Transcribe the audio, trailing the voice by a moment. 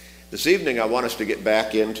This evening I want us to get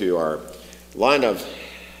back into our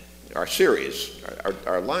series,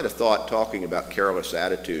 our line of thought talking about careless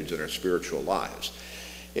attitudes in our spiritual lives.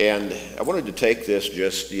 And I wanted to take this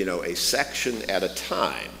just, a section at a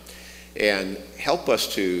time and help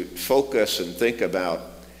us to focus and think about,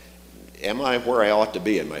 am I where I ought to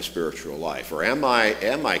be in my spiritual life? Or am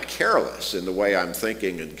I careless in the way I'm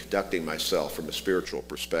thinking and conducting myself from a spiritual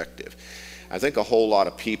perspective? I think a whole lot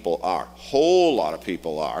of people are.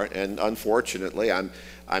 And unfortunately,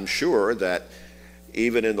 I'm sure that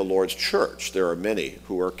even in the Lord's church, there are many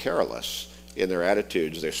who are careless in their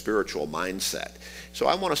attitudes, their spiritual mindset. So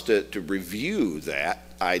I want us to review that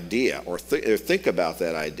idea or think about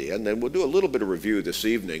that idea, and then we'll do a little bit of review this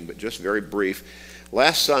evening, but just very brief.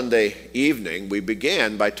 Last Sunday evening, we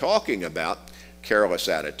began by talking about careless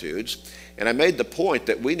attitudes, and I made the point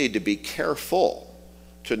that we need to be careful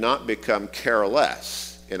to not become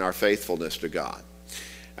careless in our faithfulness to God.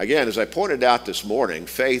 Again, as I pointed out this morning,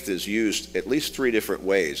 faith is used at least three different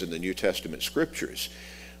ways in the New Testament scriptures.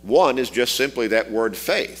 One is just simply that word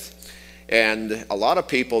faith. And a lot of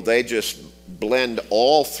people, they just blend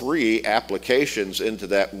all three applications into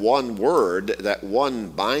that one word, that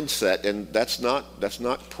one mindset, and that's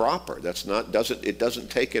not proper. It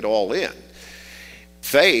doesn't take it all in.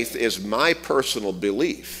 Faith is my personal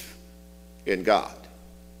belief in God.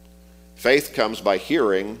 Faith comes by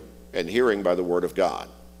hearing, and hearing by the Word of God.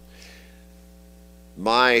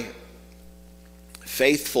 My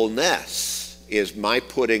faithfulness is my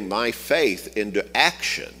putting my faith into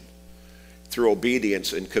action through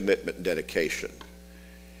obedience and commitment and dedication.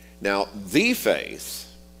 Now, the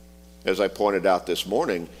faith, as I pointed out this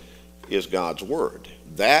morning, is God's Word.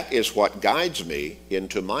 That is what guides me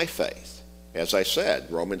into my faith. As I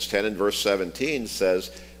said, Romans 10 and verse 17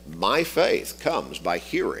 says, my faith comes by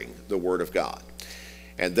hearing the Word of God.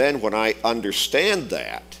 And then when I understand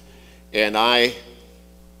that and I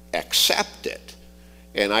accept it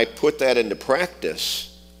and I put that into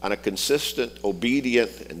practice on a consistent,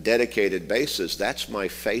 obedient, and dedicated basis, that's my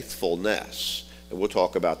faithfulness. And we'll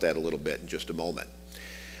talk about that a little bit in just a moment.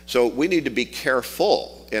 So we need to be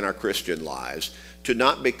careful in our Christian lives to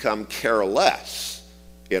not become careless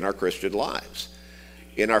in our Christian lives,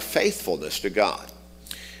 in our faithfulness to God.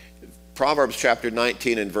 Proverbs chapter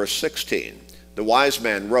 19 and verse 16, the wise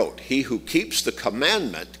man wrote, he who keeps the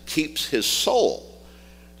commandment keeps his soul.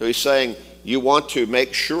 So he's saying you want to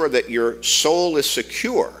make sure that your soul is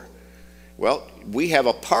secure. Well, we have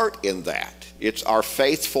a part in that. It's our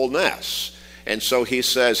faithfulness. And so he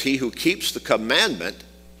says he who keeps the commandment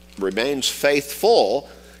remains faithful,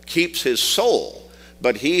 keeps his soul.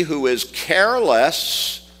 But he who is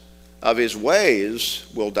careless of his ways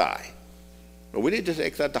will die. Well, we need to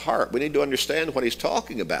take that to heart. We need to understand what he's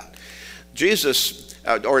talking about. Jesus,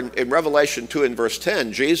 or in Revelation 2 and verse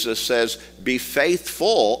 10, Jesus says, be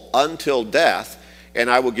faithful until death, and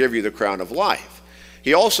I will give you the crown of life.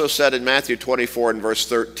 He also said in Matthew 24 and verse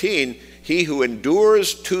 13, he who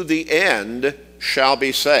endures to the end shall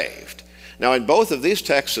be saved. Now, in both of these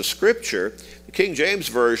texts of Scripture, the King James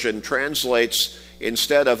Version translates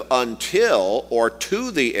instead of until or to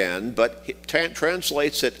the end, but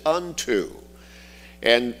translates it unto.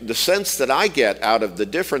 And the sense that I get out of the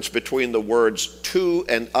difference between the words to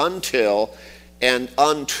and until and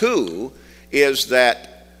unto is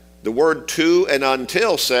that the word to and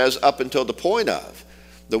until says up until the point of.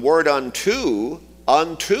 The word unto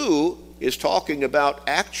is talking about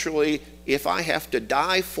actually if I have to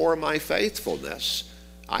die for my faithfulness,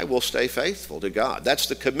 I will stay faithful to God. That's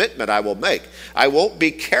the commitment I will make. I won't be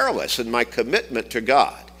careless in my commitment to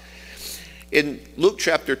God. In Luke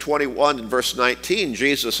chapter 21 and verse 19,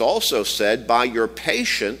 Jesus also said, by your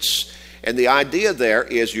patience, and the idea there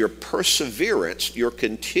is your perseverance, your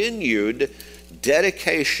continued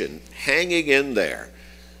dedication, hanging in there,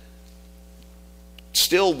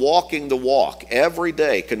 still walking the walk every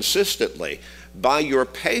day consistently. By your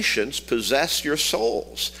patience, possess your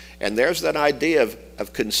souls. And there's that idea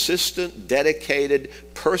of consistent, dedicated,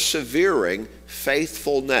 persevering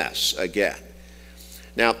faithfulness again.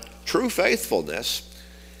 Now, true faithfulness,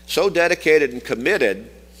 so dedicated and committed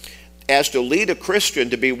as to lead a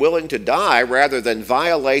Christian to be willing to die rather than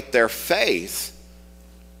violate their faith.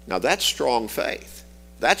 Now that's strong faith.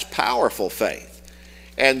 That's powerful faith.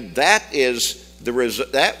 And that is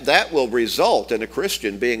that will result in a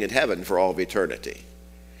Christian being in heaven for all of eternity.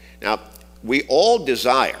 Now, we all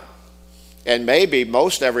desire, and maybe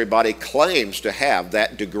most everybody claims to have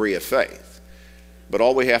that degree of faith. But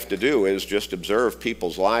all we have to do is just observe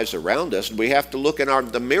people's lives around us, and we have to look in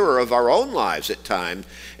the mirror of our own lives at times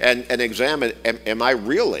and examine, am I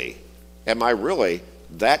really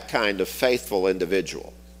that kind of faithful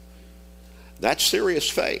individual? That's serious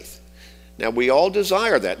faith. Now, we all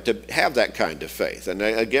desire that, to have that kind of faith. And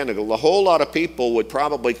again, a whole lot of people would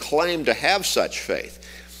probably claim to have such faith.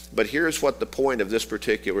 But here's what the point of this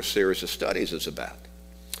particular series of studies is about.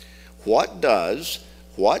 What does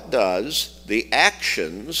the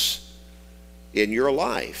actions in your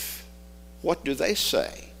life, what do they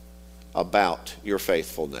say about your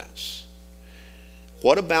faithfulness?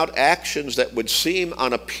 What about actions that would seem,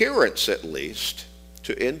 on appearance at least,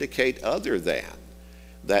 to indicate other than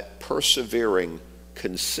that persevering,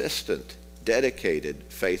 consistent, dedicated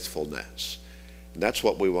faithfulness? And that's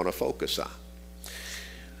what we want to focus on.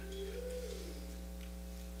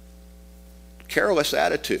 Careless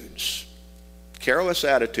attitudes. Careless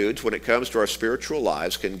attitudes, when it comes to our spiritual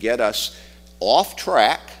lives, can get us off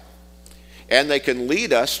track, and they can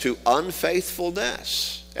lead us to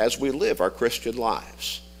unfaithfulness as we live our Christian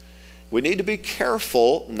lives. We need to be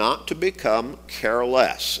careful not to become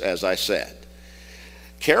careless, as I said.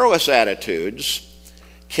 Careless attitudes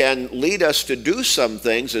can lead us to do some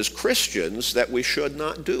things as Christians that we should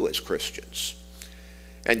not do as Christians.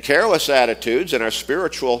 And careless attitudes in our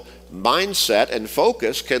spiritual mindset and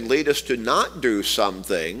focus can lead us to not do some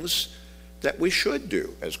things that we should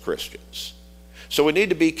do as Christians. So we need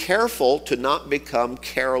to be careful to not become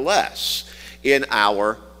careless in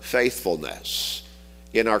our faithfulness,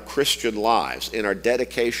 in our Christian lives, in our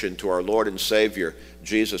dedication to our Lord and Savior,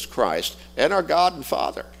 Jesus Christ, and our God and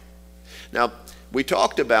Father. Now, we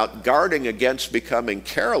talked about guarding against becoming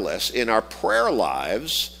careless in our prayer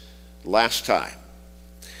lives last time.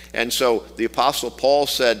 And so the Apostle Paul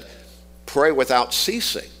said, pray without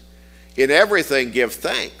ceasing. In everything give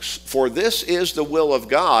thanks, for this is the will of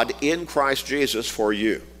God in Christ Jesus for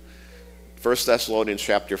you. 1 Thessalonians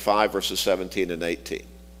chapter 5, verses 17 and 18.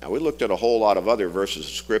 Now, we looked at a whole lot of other verses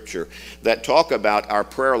of Scripture that talk about our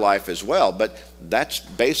prayer life as well, but that's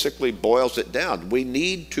basically boils it down. We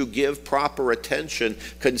need to give proper attention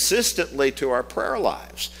consistently to our prayer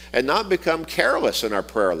lives and not become careless in our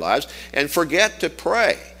prayer lives and forget to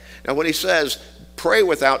pray. Now, when he says pray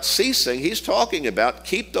without ceasing, he's talking about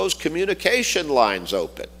keep those communication lines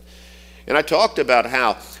open. And I talked about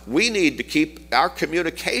how we need to keep our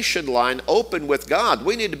communication line open with God.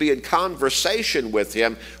 We need to be in conversation with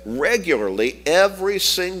Him regularly every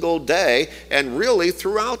single day and really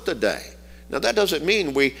throughout the day. Now, that doesn't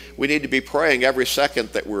mean we need to be praying every second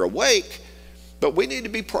that we're awake, but we need to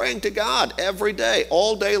be praying to God every day,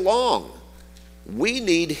 all day long. We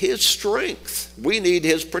need His strength. We need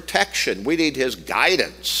His protection. We need His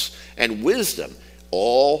guidance and wisdom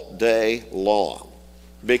all day long.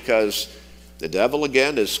 Because the devil,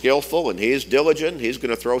 again, is skillful and he's diligent. He's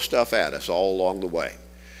going to throw stuff at us all along the way.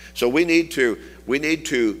 So we need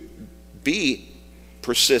to be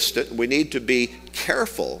persistent. We need to be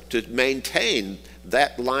careful to maintain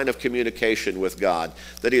that line of communication with God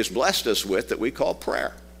that He has blessed us with that we call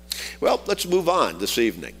prayer. Well, let's move on this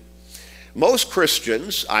evening. Most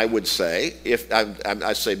Christians, I would say,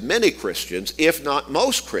 I say many Christians, if not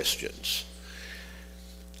most Christians,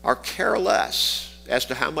 are careless as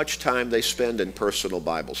to how much time they spend in personal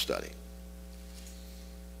Bible study.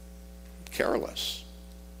 Careless.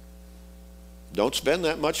 Don't spend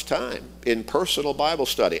that much time in personal Bible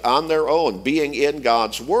study on their own, being in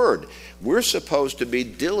God's Word. We're supposed to be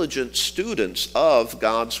diligent students of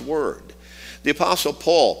God's Word. The Apostle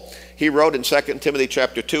Paul, he wrote in 2 Timothy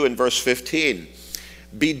chapter 2 and verse 15,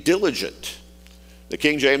 be diligent. The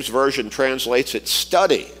King James Version translates it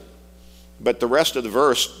study. But the rest of the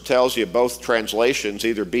verse tells you both translations,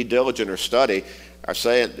 either be diligent or study, are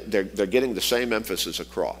saying they're getting the same emphasis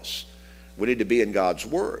across. We need to be in God's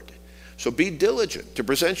Word. So be diligent to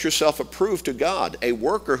present yourself approved to God, a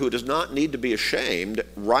worker who does not need to be ashamed,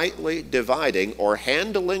 rightly dividing or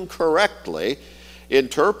handling correctly,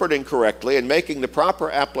 interpreting correctly, and making the proper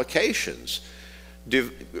applications,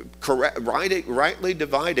 rightly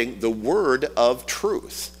dividing the word of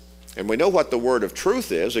truth. And we know what the word of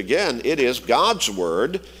truth is. Again, it is God's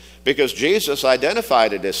word, because Jesus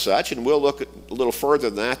identified it as such, and we'll look a little further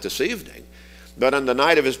than that this evening. But on the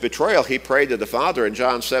night of his betrayal, he prayed to the Father in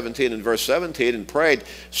John 17 and verse 17 and prayed,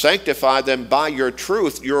 sanctify them by your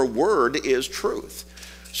truth. Your word is truth.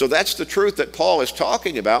 So that's the truth that Paul is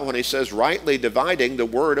talking about when he says rightly dividing the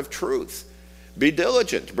word of truth. Be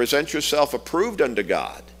diligent to present yourself approved unto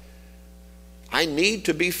God. I need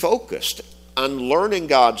to be focused on learning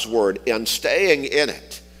God's word and staying in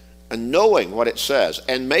it and knowing what it says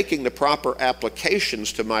and making the proper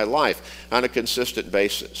applications to my life on a consistent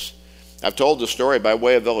basis. I've told the story by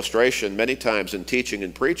way of illustration many times in teaching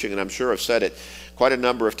and preaching, and I'm sure I've said it quite a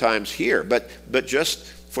number of times here, but just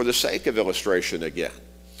for the sake of illustration again.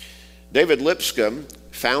 David Lipscomb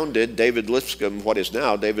founded David Lipscomb, what is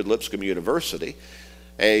now David Lipscomb University,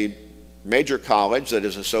 a major college that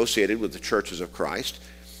is associated with the Churches of Christ.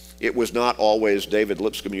 It was not always David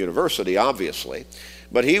Lipscomb University, obviously,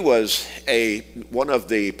 but he was one of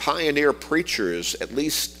the pioneer preachers, at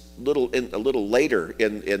least a little later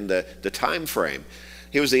in the time frame.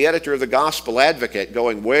 He was the editor of the Gospel Advocate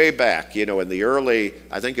going way back, in the early,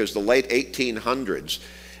 I think it was the late 1800s.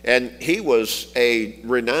 And he was a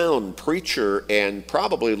renowned preacher and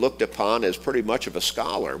probably looked upon as pretty much of a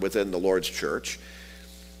scholar within the Lord's church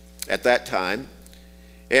at that time.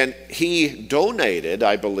 And he donated,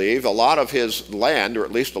 I believe, a lot of his land, or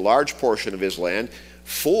at least a large portion of his land,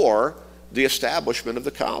 for the establishment of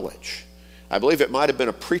the college. I believe it might have been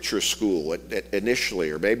a preacher school initially,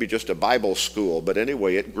 or maybe just a Bible school, but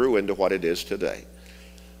anyway, it grew into what it is today.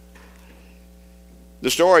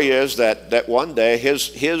 The story is that one day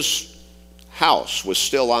his house was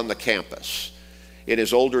still on the campus. In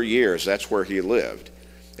his older years, that's where he lived.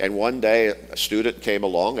 And one day a student came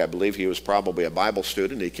along. I believe he was probably a Bible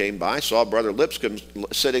student. He came by, saw Brother Lipscomb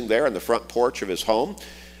sitting there on the front porch of his home,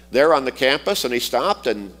 there on the campus, and he stopped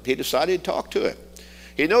and he decided to talk to him.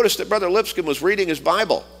 He noticed that Brother Lipscomb was reading his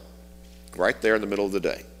Bible right there in the middle of the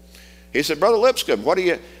day. He said, "Brother Lipscomb, what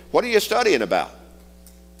are you studying about?"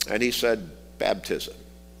 And he said, "Baptism."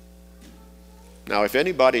 Now, if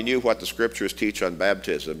anybody knew what the scriptures teach on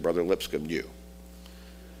baptism, Brother Lipscomb knew.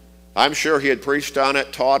 I'm sure he had preached on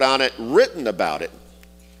it, taught on it, written about it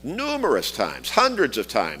numerous times, hundreds of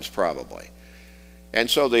times probably. And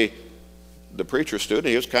so the preacher student,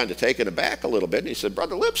 he was kind of taken aback a little bit, and he said,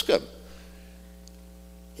 "Brother Lipscomb,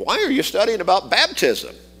 why are you studying about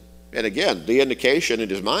baptism?" And again, the indication in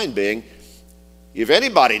his mind being, if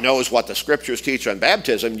anybody knows what the scriptures teach on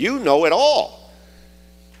baptism, you know it all.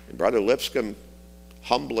 And Brother Lipscomb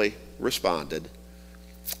humbly responded,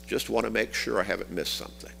 "Just want to make sure I haven't missed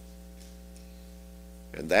something."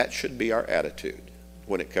 And that should be our attitude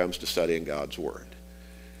when it comes to studying God's Word.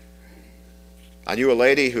 I knew a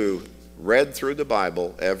lady who read through the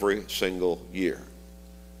Bible every single year.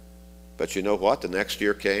 But you know what? The next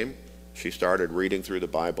year came, she started reading through the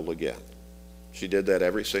Bible again. She did that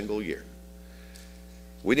every single year.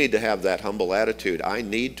 We need to have that humble attitude. I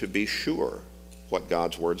need to be sure what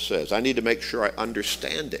God's Word says. I need to make sure I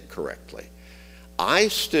understand it correctly. I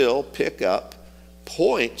still pick up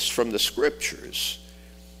points from the Scriptures,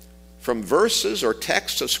 from verses or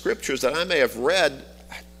texts of Scriptures that I may have read.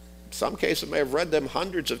 In some cases, I may have read them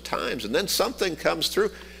hundreds of times, and then something comes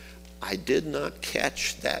through. I did not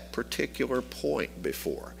catch that particular point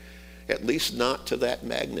before, at least not to that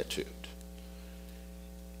magnitude.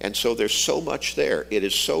 And so there's so much there. It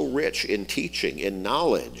is so rich in teaching, in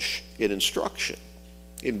knowledge, in instruction,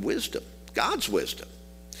 in wisdom, God's wisdom.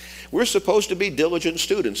 We're supposed to be diligent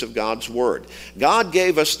students of God's Word. God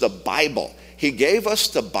gave us the Bible. He gave us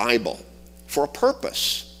the Bible for a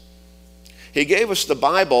purpose. He gave us the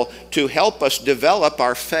Bible to help us develop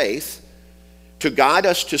our faith, to guide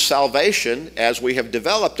us to salvation as we have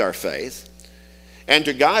developed our faith, and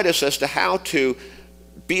to guide us as to how to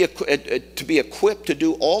be equipped to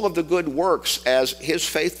do all of the good works as His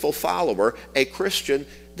faithful follower, a Christian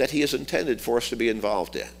that He has intended for us to be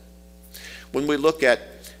involved in. When we look at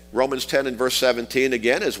Romans 10 and verse 17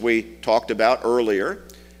 again, as we talked about earlier,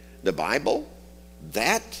 the Bible,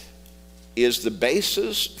 that is the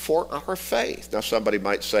basis for our faith. Now somebody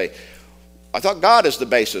might say, "I thought God is the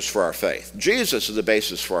basis for our faith. Jesus is the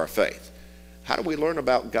basis for our faith." How do we learn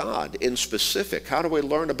about God in specific? How do we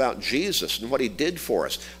learn about Jesus and what He did for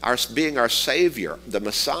us, being our Savior, the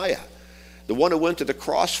Messiah, the one who went to the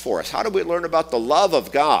cross for us? How do we learn about the love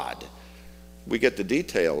of God? We get the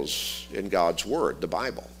details in God's Word, the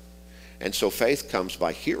Bible. And so faith comes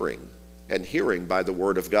by hearing, and hearing by the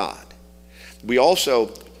Word of God. We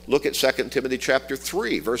also look at 2 Timothy chapter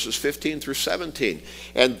 3, verses 15 through 17.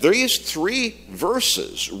 And these three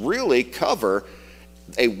verses really cover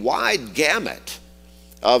a wide gamut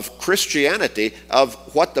of Christianity, of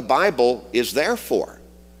what the Bible is there for.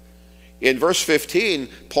 In verse 15,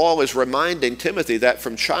 Paul is reminding Timothy that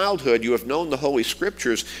from childhood you have known the Holy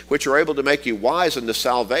Scriptures, which are able to make you wise unto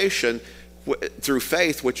salvation through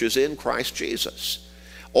faith which is in Christ Jesus.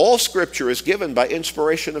 All Scripture is given by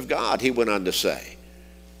inspiration of God, he went on to say,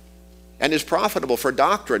 and is profitable for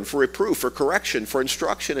doctrine, for reproof, for correction, for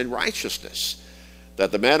instruction in righteousness,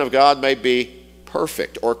 that the man of God may be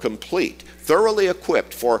perfect or complete, thoroughly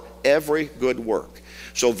equipped for every good work.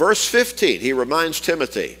 So verse 15, he reminds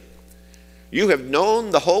Timothy, you have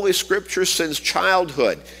known the Holy Scriptures since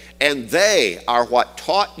childhood, and they are what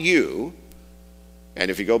taught you.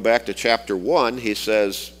 And if you go back to chapter 1, he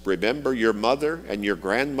says, remember your mother and your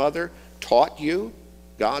grandmother taught you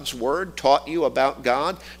God's word, taught you about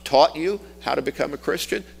God, taught you how to become a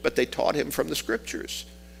Christian, but they taught him from the Scriptures.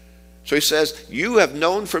 So he says, you have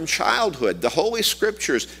known from childhood, the Holy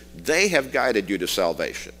Scriptures, they have guided you to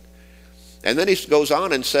salvation. And then he goes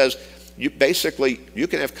on and says, you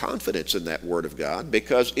can have confidence in that word of God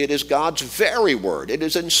because it is God's very word. It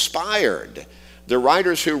is inspired. The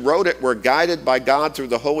writers who wrote it were guided by God through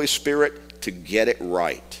the Holy Spirit to get it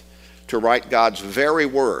right, to write God's very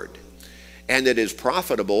word. And it is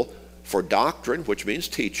profitable for doctrine, which means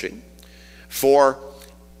teaching, for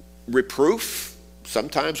reproof.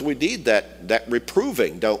 Sometimes we need that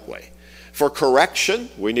reproving, don't we? For correction,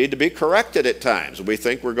 we need to be corrected at times. We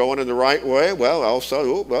think we're going in the right way. Well,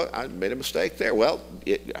 I made a mistake there. Well,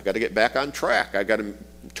 I got to get back on track. I got to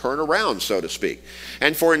turn around, so to speak.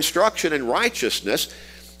 And for instruction in righteousness,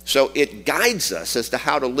 so it guides us as to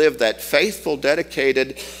how to live that faithful,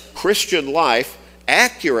 dedicated Christian life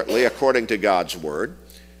accurately according to God's word.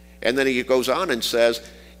 And then he goes on and says,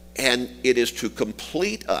 and it is to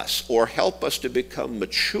complete us or help us to become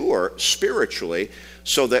mature spiritually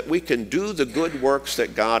so that we can do the good works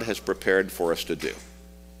that God has prepared for us to do.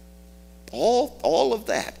 All of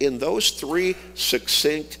that in those three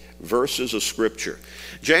succinct verses of Scripture.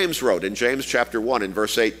 James wrote in James chapter 1 and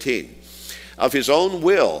verse 18, of his own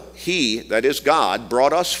will, he, that is God,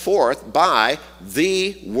 brought us forth by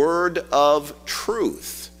the word of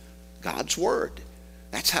truth. God's word.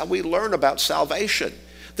 That's how we learn about salvation,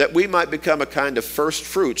 that we might become a kind of first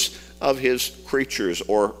fruits of his creatures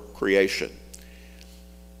or creation.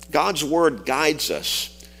 God's word guides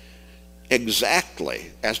us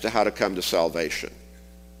exactly as to how to come to salvation.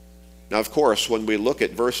 Now, of course, when we look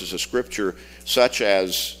at verses of Scripture such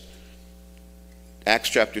as Acts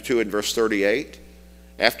chapter 2 and verse 38,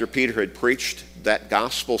 after Peter had preached that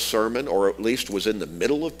gospel sermon, or at least was in the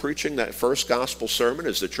middle of preaching that first gospel sermon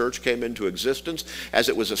as the church came into existence, as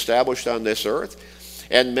it was established on this earth,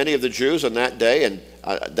 and many of the Jews on that day, and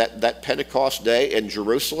that Pentecost day in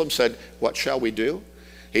Jerusalem said, what shall we do?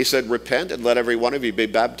 He said, repent and let every one of you be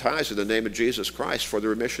baptized in the name of Jesus Christ for the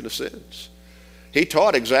remission of sins. He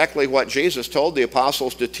taught exactly what Jesus told the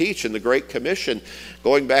apostles to teach in the Great Commission,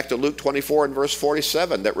 going back to Luke 24 and verse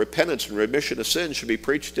 47, that repentance and remission of sins should be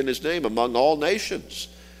preached in his name among all nations.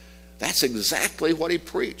 That's exactly what he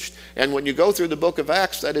preached. And when you go through the book of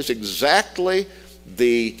Acts, that is exactly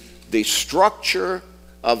the structure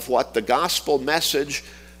of what the gospel message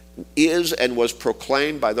is and was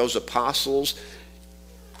proclaimed by those apostles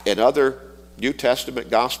and other New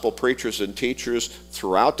Testament gospel preachers and teachers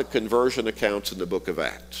throughout the conversion accounts in the book of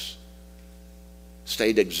Acts.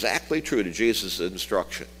 Stayed exactly true to Jesus'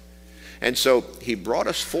 instruction. And so he brought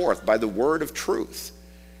us forth by the word of truth.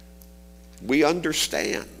 We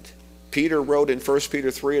understand. Peter wrote in 1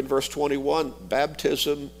 Peter 3 and verse 21,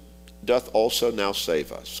 baptism doth also now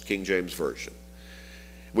save us, King James Version.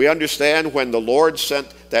 We understand when the Lord sent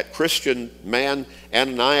that Christian man,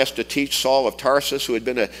 Ananias, to teach Saul of Tarsus, who had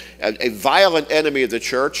been a violent enemy of the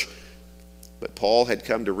church, but Paul had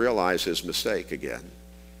come to realize his mistake again.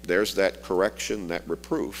 There's that correction, that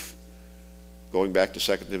reproof, going back to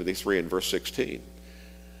 2 Timothy 3 and verse 16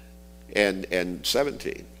 and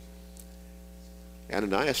 17.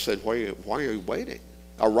 Ananias said, why are you waiting?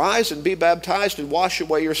 Arise and be baptized and wash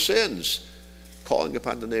away your sins, calling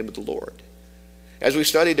upon the name of the Lord. As we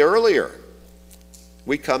studied earlier,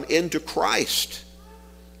 we come into Christ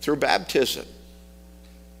through baptism.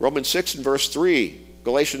 Romans 6 and verse 3,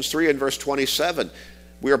 Galatians 3 and verse 27,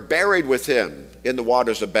 we are buried with him in the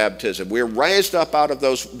waters of baptism. We are raised up out of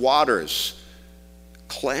those waters,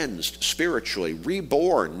 cleansed spiritually,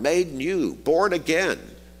 reborn, made new, born again,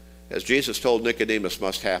 as Jesus told Nicodemus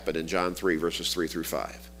must happen in John 3 verses 3 through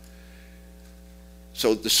 5.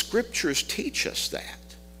 So the Scriptures teach us that.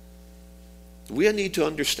 We need to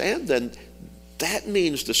understand then that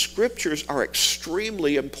means the Scriptures are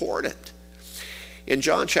extremely important. In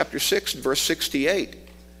John chapter 6 and verse 68,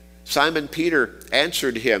 Simon Peter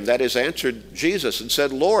answered him, that is, answered Jesus, and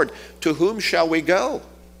said, Lord, to whom shall we go?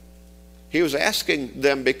 He was asking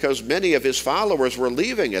them because many of his followers were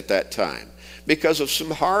leaving at that time because of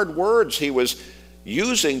some hard words he was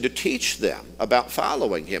using to teach them about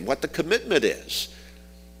following him, what the commitment is.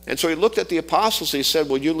 And so he looked at the apostles, he said,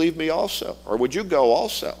 will you leave me also? Or would you go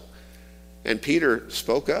also? And Peter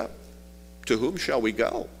spoke up, to whom shall we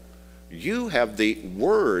go? You have the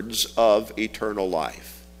words of eternal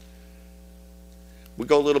life. We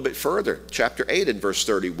go a little bit further, chapter 8 and verse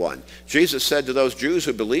 31. Jesus said to those Jews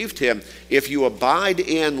who believed him, if you abide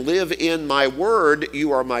in, live in my word,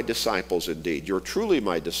 you are my disciples indeed. You're truly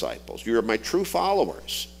my disciples. You are my true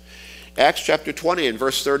followers. Acts chapter 20 and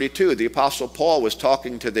verse 32, the Apostle Paul was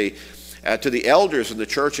talking to the to the elders in the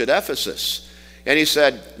church at Ephesus. And he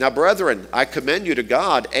said, "Now, brethren, I commend you to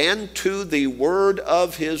God and to the word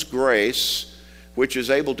of his grace, which is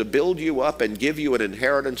able to build you up and give you an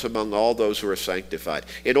inheritance among all those who are sanctified."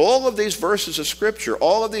 In all of these verses of Scripture,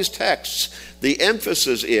 all of these texts, the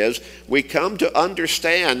emphasis is we come to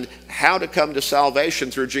understand how to come to salvation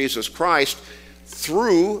through Jesus Christ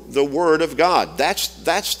through the Word of God. That's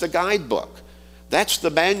the guidebook. That's the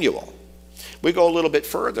manual. We go a little bit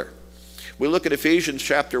further. We look at Ephesians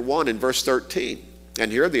chapter 1 and verse 13.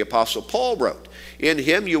 And here the Apostle Paul wrote, "In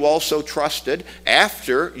him you also trusted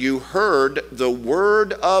after you heard the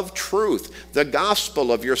word of truth, the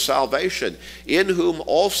gospel of your salvation, in whom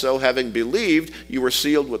also having believed you were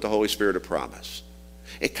sealed with the Holy Spirit of promise."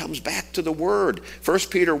 It comes back to the word. 1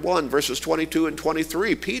 Peter 1 verses 22 and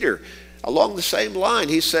 23. Peter, along the same line,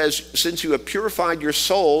 he says, "Since you have purified your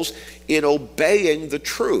souls in obeying the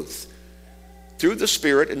truth, through the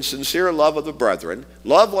Spirit and sincere love of the brethren,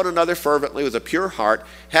 love one another fervently with a pure heart,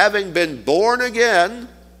 having been born again,"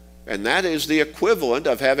 and that is the equivalent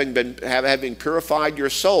of having purified your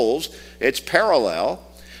souls. It's parallel.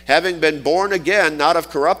 "Having been born again, not of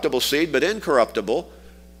corruptible seed, but incorruptible."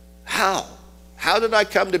 How? How did I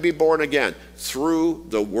come to be born again? Through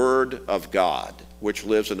the Word of God, which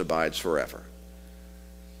lives and abides forever.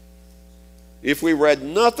 If we read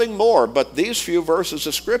nothing more but these few verses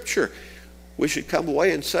of Scripture, we should come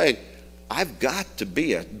away and say, I've got to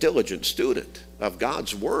be a diligent student of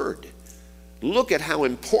God's Word. Look at how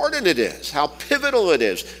important it is, how pivotal it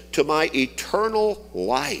is to my eternal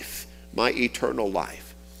life,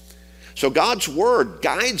 So God's Word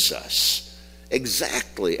guides us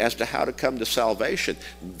exactly as to how to come to salvation.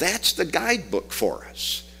 That's the guidebook for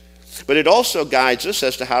us. But it also guides us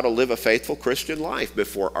as to how to live a faithful Christian life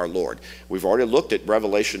before our Lord. We've already looked at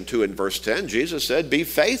Revelation 2 and verse 10. Jesus said, "Be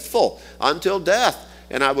faithful until death,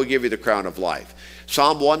 and I will give you the crown of life."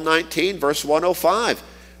 Psalm 119 verse 105.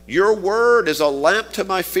 "Your word is a lamp to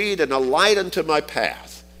my feet and a light unto my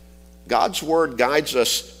path." God's word guides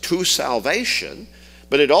us to salvation,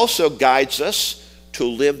 but it also guides us to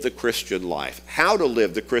live the Christian life. How to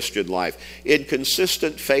live the Christian life in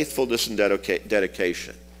consistent faithfulness and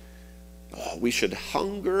dedication. We should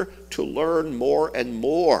hunger to learn more and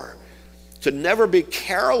more, to never be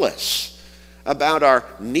careless about our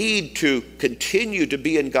need to continue to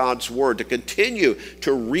be in God's Word, to continue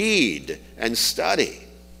to read and study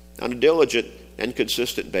on a diligent and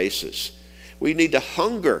consistent basis. We need to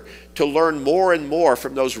hunger to learn more and more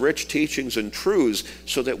from those rich teachings and truths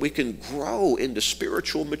so that we can grow into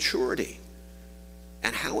spiritual maturity.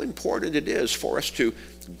 And how important it is for us to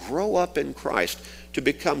grow up in Christ, to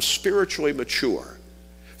become spiritually mature.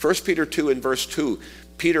 1 Peter 2 and verse 2,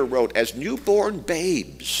 Peter wrote, "As newborn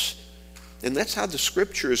babes," and that's how the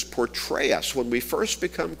Scriptures portray us when we first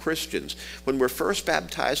become Christians, when we're first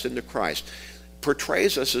baptized into Christ,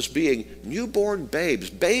 portrays us as being newborn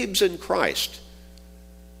babes in Christ.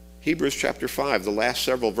 Hebrews chapter 5, the last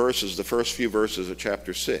several verses, the first few verses of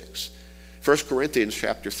chapter 6. 1 Corinthians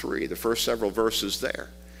chapter 3, the first several verses there.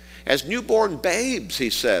 As newborn babes, he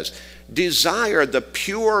says, "Desire the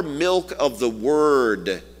pure milk of the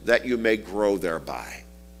Word, that you may grow thereby."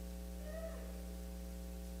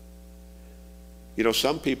 You know,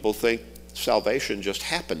 some people think salvation just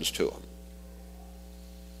happens to them.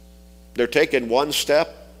 They're taking one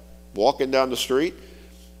step, walking down the street.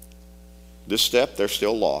 This step, they're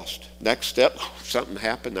still lost. Next step, something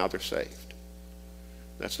happened, now they're saved.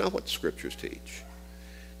 That's not what the Scriptures teach.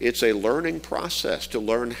 It's a learning process to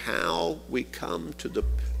learn how we come to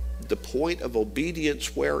the point of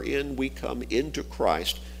obedience wherein we come into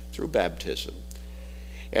Christ through baptism.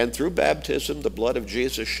 And through baptism, the blood of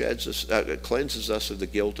Jesus cleanses us of the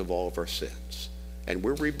guilt of all of our sins. And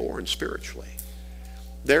we're reborn spiritually.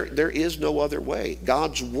 There is no other way.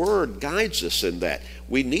 God's Word guides us in that.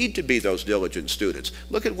 We need to be those diligent students.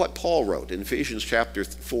 Look at what Paul wrote in Ephesians chapter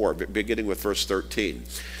 4, beginning with verse 13.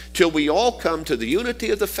 "Till we all come to the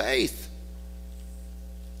unity of the faith."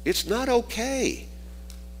 It's not okay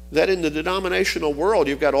that in the denominational world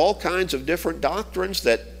you've got all kinds of different doctrines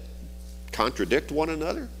that contradict one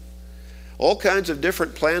another. All kinds of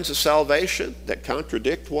different plans of salvation that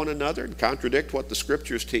contradict one another and contradict what the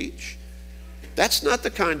Scriptures teach. That's not the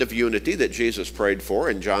kind of unity that Jesus prayed for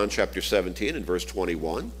in John chapter 17 and verse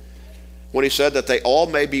 21. When he said that they all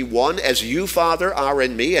may be one, as you, Father, are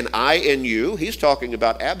in me and I in you. He's talking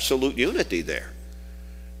about absolute unity there.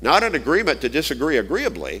 Not an agreement to disagree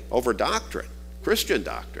agreeably over doctrine, Christian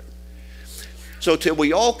doctrine. So till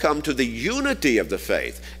we all come to the unity of the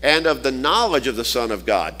faith and of the knowledge of the Son of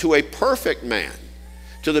God, to a perfect man,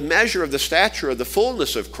 to the measure of the stature of the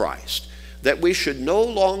fullness of Christ. that we should no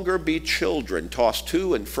longer be children, tossed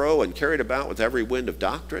to and fro and carried about with every wind of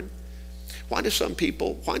doctrine? Why do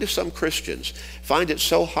some Christians find it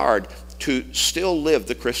so hard to still live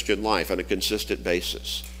the Christian life on a consistent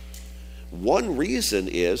basis? One reason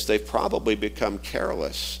is they've probably become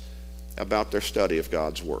careless about their study of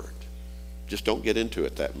God's Word. Just don't get into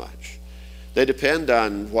it that much. They depend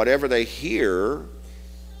on whatever they hear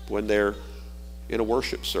when they're in a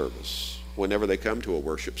worship service, whenever they come to a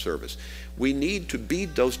worship service. We need to be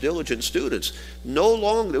those diligent students.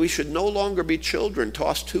 We should no longer be children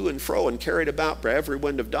tossed to and fro and carried about by every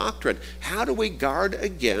wind of doctrine. How do we guard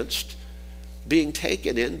against being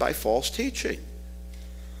taken in by false teaching?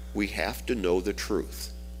 We have to know the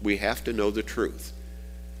truth. We have to know the truth.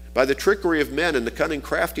 By the trickery of men and the cunning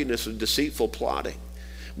craftiness of deceitful plotting.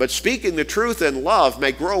 But speaking the truth in love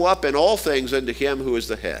may grow up in all things into him who is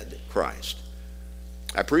the head, Christ.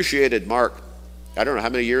 I appreciated Mark, I don't know how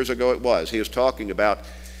many years ago it was, he was talking about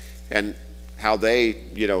and how they,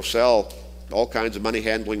 sell all kinds of money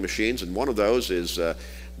handling machines, and one of those is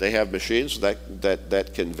they have machines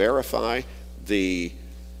that can verify the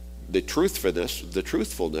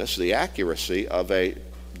truthfulness, the accuracy of a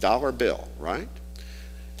dollar bill, right?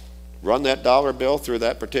 Run that dollar bill through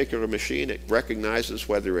that particular machine, it recognizes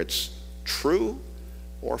whether it's true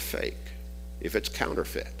or fake, if it's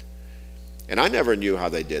counterfeit. And I never knew how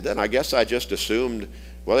they did that. I guess I just assumed,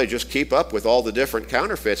 well, they just keep up with all the different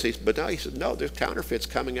counterfeits. But no, he said, no, there's counterfeits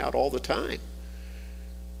coming out all the time.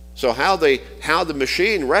 So how the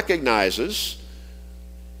machine recognizes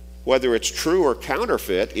whether it's true or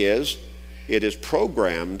counterfeit is it is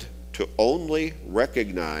programmed to only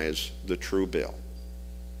recognize the true bill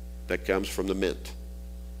that comes from the mint,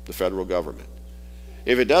 the federal government.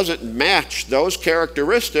 If it doesn't match those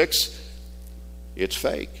characteristics, it's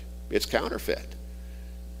fake. It's counterfeit.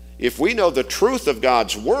 If we know the truth of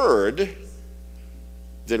God's Word,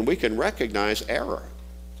 then we can recognize error.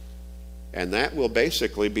 And that will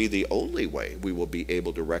basically be the only way we will be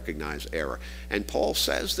able to recognize error. And Paul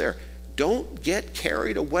says there, don't get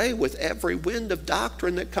carried away with every wind of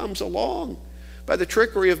doctrine that comes along. By the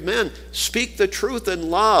trickery of men, speak the truth in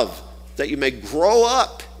love, that you may grow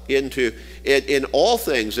up in all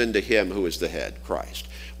things into him who is the head, Christ.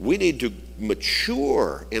 We need to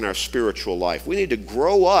mature in our spiritual life. We need to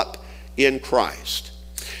grow up in Christ.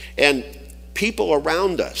 And people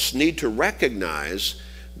around us need to recognize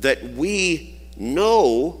that we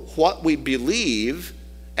know what we believe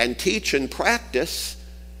and teach and practice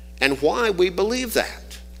and why we believe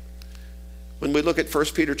that. When we look at 1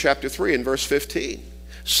 Peter chapter 3 and verse 15,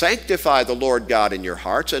 sanctify the Lord God in your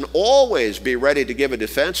hearts and always be ready to give a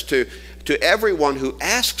defense to everyone who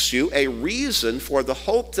asks you a reason for the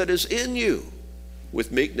hope that is in you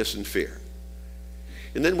with meekness and fear.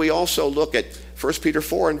 And then we also look at 1 Peter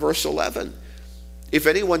 4 and verse 11. If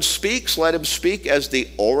anyone speaks, let him speak as the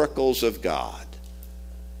oracles of God.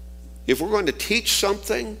 If we're going to teach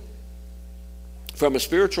something from a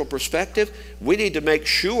spiritual perspective, we need to make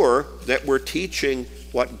sure that we're teaching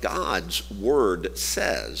what God's Word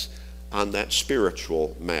says on that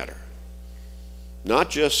spiritual matter. Not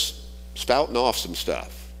just spouting off some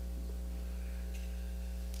stuff.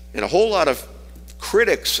 And a whole lot of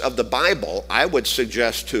critics of the Bible, I would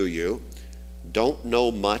suggest to you, don't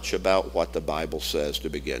know much about what the Bible says to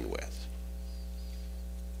begin with.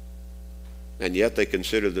 And yet they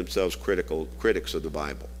consider themselves critics of the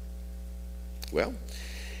Bible. Well,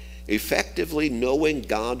 effectively knowing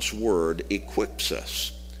God's Word equips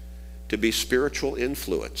us to be spiritual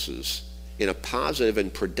influences in a positive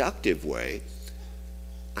and productive way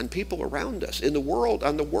on people around us, on the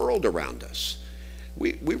world around us.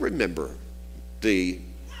 We remember the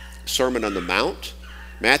Sermon on the Mount,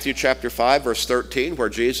 Matthew chapter 5, verse 13, where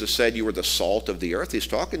Jesus said you were the salt of the earth. He's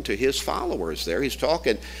talking to his followers there. He's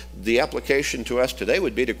talking, the application to us today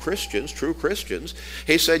would be to Christians, true Christians.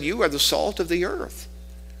 He said, you are the salt of the earth.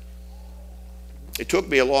 It took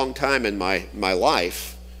me a long time in my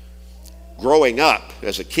life, growing up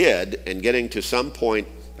as a kid and getting to some point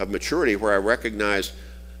of maturity where I recognized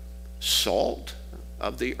salt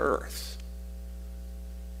of the earth.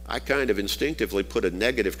 I kind of instinctively put a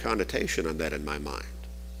negative connotation on that in my mind.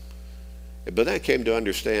 But then I came to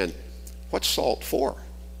understand, what's salt for?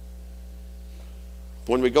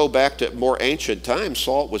 When we go back to more ancient times,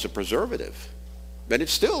 salt was a preservative. And it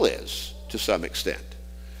still is, to some extent.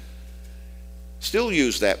 Still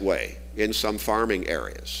used that way in some farming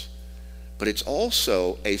areas. But it's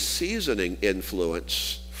also a seasoning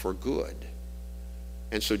influence for good.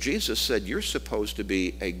 And so Jesus said, you're supposed to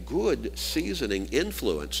be a good seasoning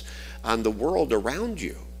influence on the world around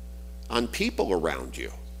you, on people around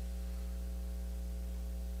you.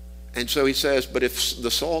 And so he says, but if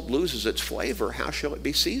the salt loses its flavor, how shall it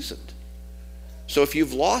be seasoned? So if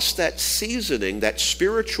you've lost that seasoning, that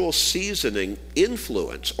spiritual seasoning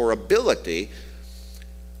influence or ability,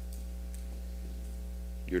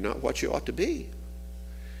 you're not what you ought to be.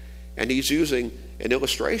 And he's using an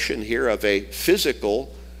illustration here of a physical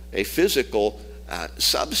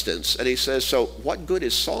substance. And he says, so what good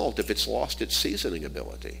is salt if it's lost its seasoning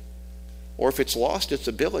ability? Or if it's lost its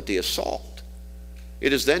ability as salt?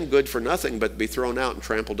 It is then good for nothing but to be thrown out and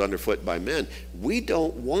trampled underfoot by men. We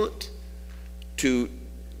don't want to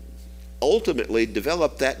ultimately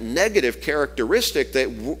develop that negative characteristic that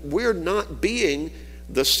we're not being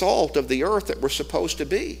the salt of the earth that we're supposed to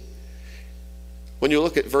be. When you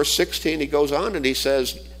look at verse 16, he goes on and he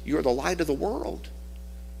says, you're the light of the world.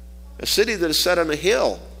 A city that is set on a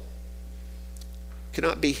hill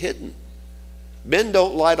cannot be hidden. Men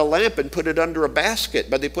don't light a lamp and put it under a basket,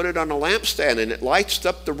 but they put it on a lampstand, and it lights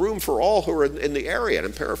up the room for all who are in the area. And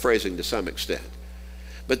I'm paraphrasing to some extent.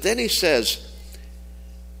 But then he says,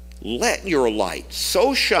 let your light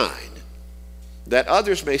so shine that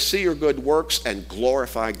others may see your good works and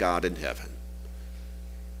glorify God in heaven.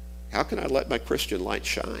 How can I let my Christian light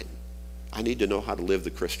shine? I need to know how to live the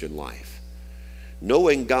Christian life.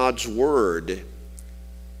 Knowing God's word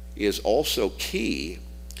is also key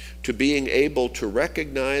to being able to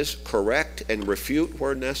recognize, correct, and refute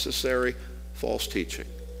where necessary false teaching.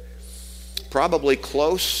 Probably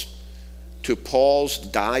close to Paul's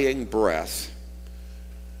dying breath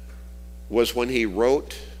was when he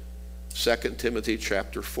wrote 2 Timothy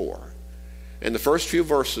chapter 4. And the first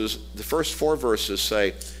 4 verses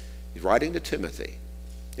say, he's writing to Timothy,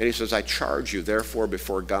 and he says, I charge you therefore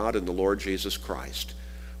before God and the Lord Jesus Christ,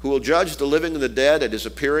 who will judge the living and the dead at his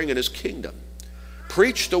appearing in his kingdom.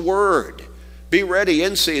 Preach the word. Be ready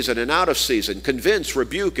in season and out of season. Convince,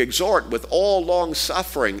 rebuke, exhort with all long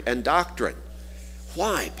suffering and doctrine.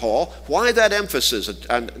 Why, Paul? Why that emphasis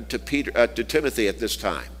to Timothy at this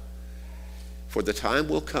time? For the time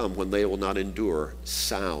will come when they will not endure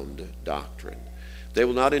sound doctrine. They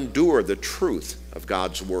will not endure the truth of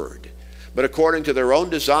God's word. But according to their own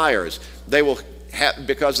desires, they will have,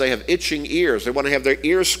 because they have itching ears, they want to have their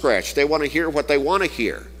ears scratched. They want to hear what they want to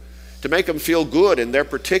hear to make them feel good in their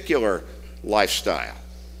particular lifestyle.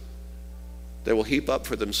 They will heap up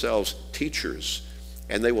for themselves teachers,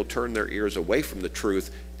 and they will turn their ears away from the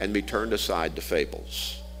truth and be turned aside to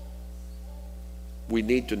fables. We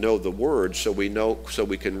need to know the word so we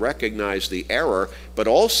can recognize the error, but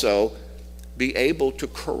also be able to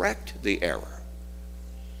correct the error.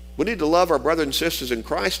 We need to love our brothers and sisters in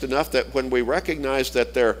Christ enough that when we recognize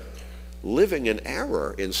that they're living in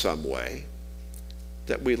error in some way,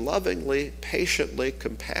 that we lovingly, patiently,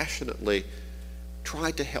 compassionately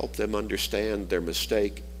try to help them understand their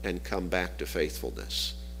mistake and come back to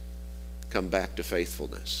faithfulness. Come back to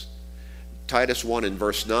faithfulness. Titus 1 in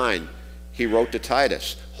verse 9, he wrote to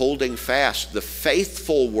Titus, holding fast the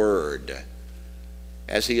faithful word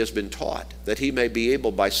as he has been taught, that he may be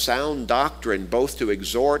able by sound doctrine both to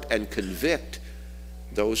exhort and convict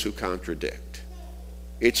those who contradict.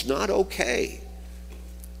 It's not okay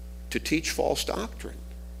to teach false doctrine.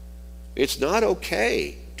 It's not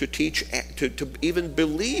okay to teach, to even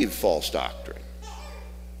believe false doctrine.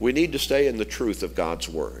 We need to stay in the truth of God's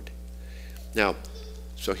word. Now,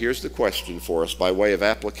 so here's the question for us by way of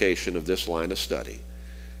application of this line of study.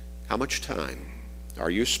 How much time are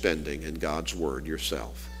you spending in God's word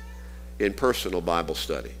yourself, in personal Bible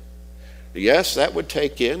study? Yes, that would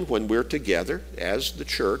take in when we're together as the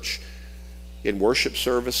church in worship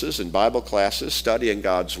services and Bible classes studying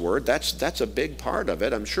God's word. That's a big part of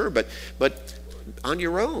it, I'm sure. But on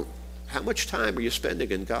your own, how much time are you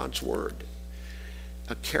spending in God's word?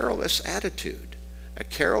 A careless attitude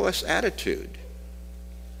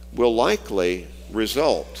will likely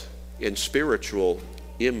result in spiritual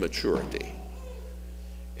immaturity.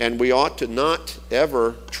 And we ought to not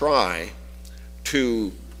ever try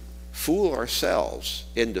to fool ourselves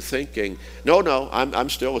into thinking, no, I'm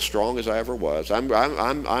still as strong as I ever was. I'm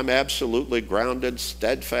absolutely grounded,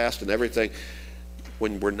 steadfast, and everything,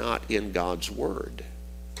 when we're not in God's word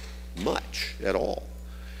much at all.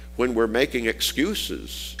 When we're making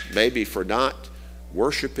excuses, maybe for not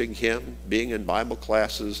worshiping him, being in Bible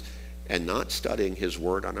classes, and not studying his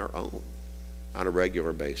word on our own on a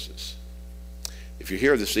regular basis. If you're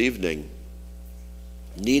here this evening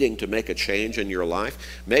needing to make a change in your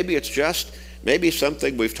life, maybe it's just, maybe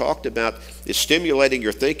something we've talked about is stimulating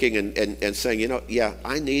your thinking and saying,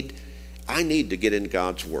 I need to get in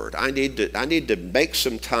God's word. I need to make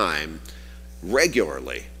some time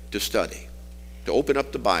regularly to study, to open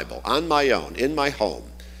up the Bible on my own, in my home,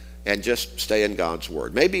 and just stay in God's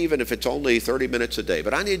Word. Maybe even if it's only 30 minutes a day,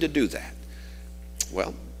 but I need to do that.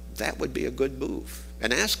 Well, that would be a good move.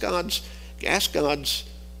 And ask God's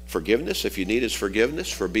forgiveness if you need His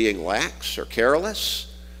forgiveness for being lax or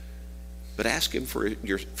careless. But ask Him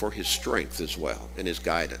for His strength as well and His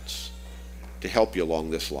guidance to help you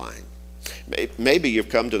along this line. Maybe you've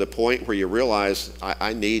come to the point where you realize,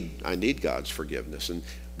 I need God's forgiveness, and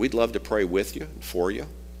we'd love to pray with you and for you.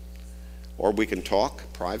 Or we can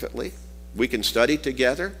talk privately. We can study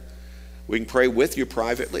together. We can pray with you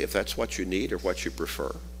privately if that's what you need or what you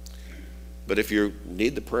prefer. But if you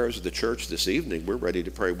need the prayers of the church this evening, we're ready to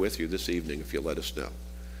pray with you this evening if you let us know.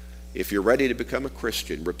 If you're ready to become a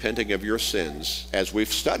Christian, repenting of your sins, as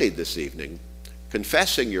we've studied this evening,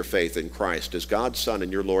 confessing your faith in Christ as God's Son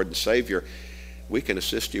and your Lord and Savior, we can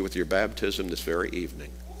assist you with your baptism this very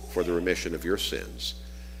evening for the remission of your sins,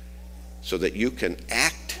 so that you can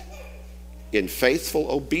act in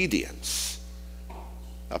faithful obedience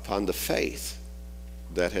upon the faith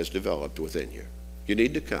that has developed within you. You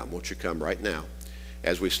need to come. Won't you come right now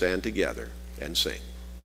as we stand together and sing?